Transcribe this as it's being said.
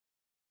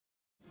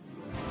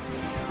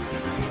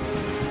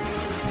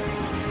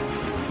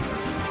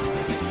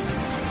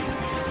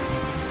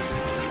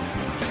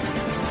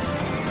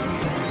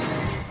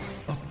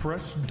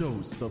fresh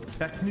dose of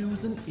tech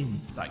news and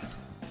insight.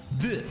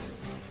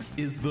 This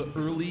is the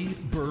Early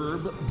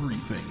Burb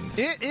Briefing.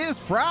 It is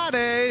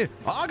Friday,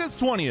 August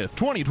 20th,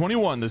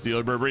 2021. This is the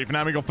Early Burb Briefing.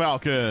 I'm Eagle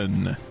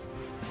Falcon.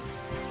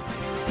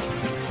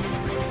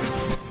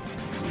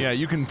 Yeah,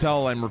 you can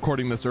tell I'm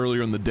recording this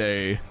earlier in the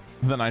day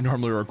than I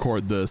normally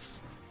record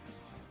this.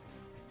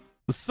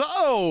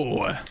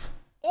 So,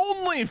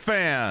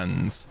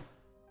 OnlyFans.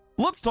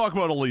 Let's talk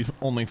about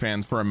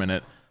OnlyFans for a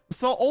minute.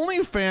 So,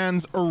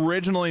 OnlyFans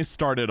originally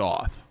started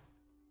off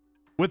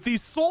with the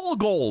sole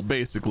goal,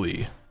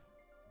 basically,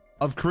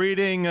 of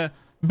creating,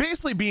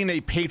 basically being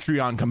a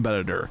Patreon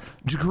competitor,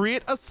 to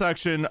create a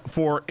section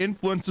for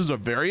influencers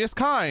of various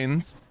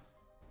kinds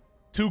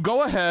to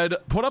go ahead,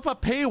 put up a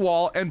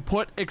paywall, and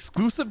put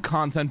exclusive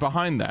content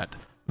behind that,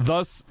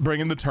 thus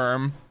bringing the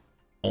term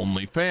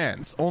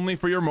OnlyFans, only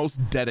for your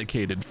most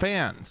dedicated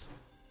fans.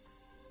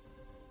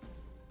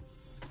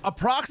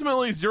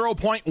 Approximately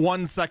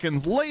 0.1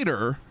 seconds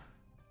later,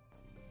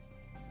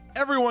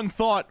 everyone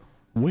thought,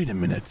 wait a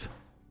minute,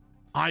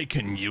 I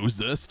can use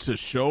this to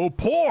show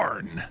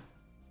porn,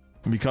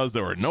 because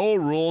there were no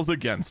rules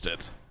against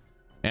it.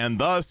 And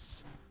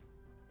thus,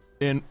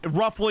 in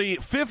roughly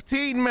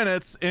 15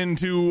 minutes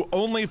into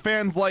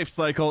OnlyFans' life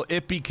cycle,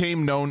 it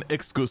became known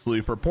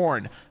exclusively for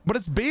porn. But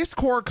its base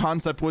core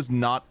concept was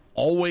not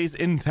always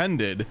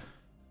intended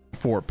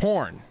for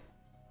porn.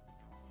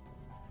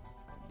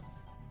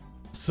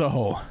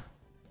 So,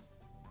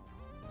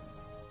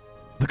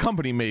 the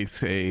company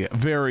makes a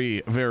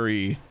very,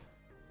 very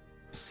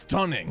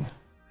stunning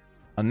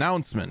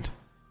announcement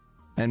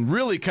and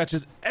really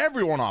catches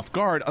everyone off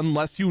guard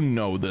unless you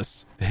know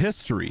this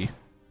history.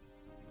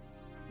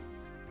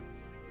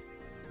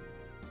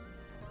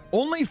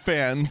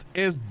 OnlyFans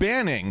is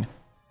banning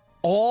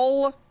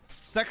all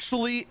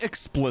sexually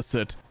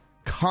explicit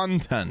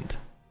content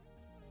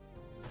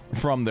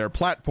from their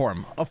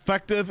platform,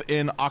 effective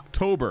in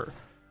October,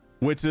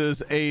 which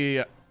is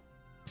a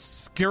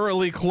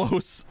scarily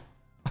close,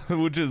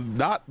 which is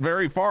not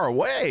very far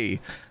away,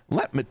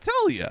 let me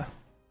tell you.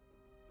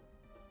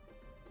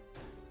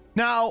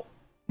 Now,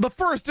 the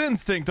first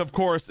instinct, of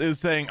course, is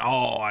saying,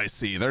 oh, I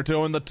see, they're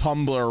doing the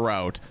Tumblr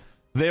route.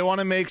 They want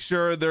to make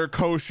sure they're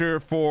kosher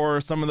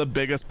for some of the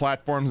biggest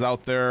platforms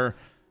out there,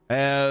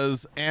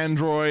 as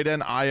Android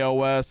and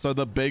iOS are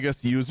the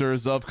biggest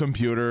users of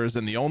computers,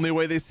 and the only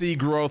way they see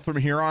growth from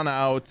here on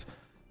out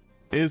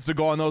is to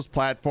go on those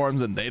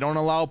platforms, and they don't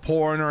allow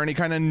porn or any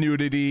kind of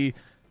nudity.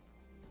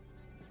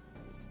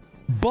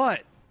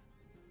 But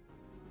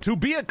to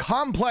be a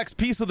complex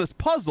piece of this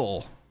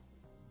puzzle,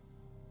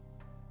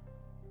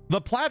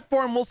 the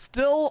platform will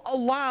still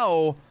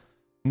allow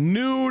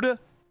nude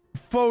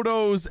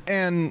photos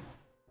and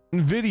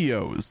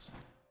videos,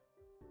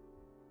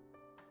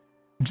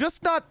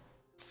 just not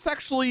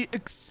sexually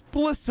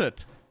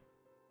explicit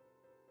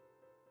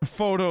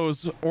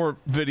photos or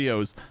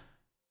videos.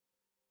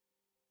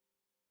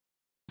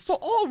 So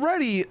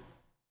already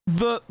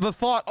the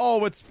thought,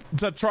 oh, it's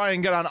to try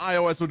and get on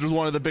iOS, which is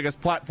one of the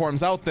biggest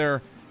platforms out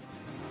there,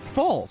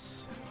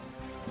 false,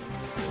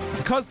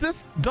 because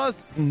this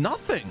does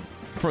nothing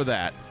for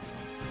that.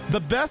 The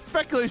best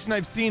speculation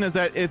I've seen is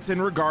that it's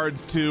in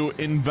regards to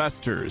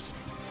investors.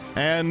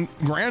 And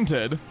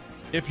granted,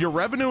 if your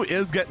revenue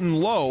is getting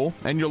low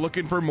and you're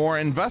looking for more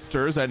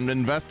investors, and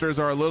investors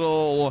are a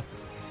little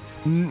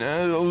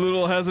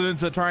hesitant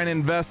to try and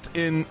invest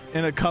in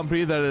a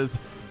company that is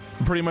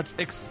pretty much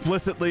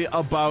explicitly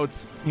about,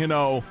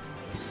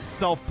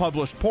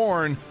 self-published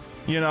porn,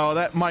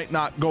 that might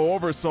not go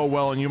over so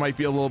well, and you might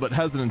be a little bit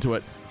hesitant to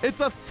it. It's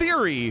a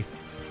theory,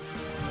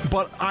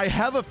 but I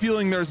have a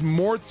feeling there's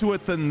more to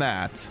it than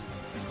that.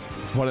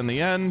 But in the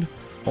end,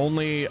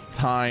 only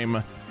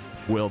time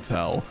will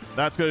tell.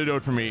 That's going to do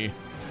it for me.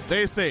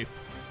 Stay safe,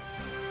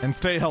 and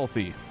stay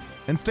healthy,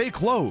 and stay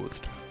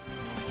clothed.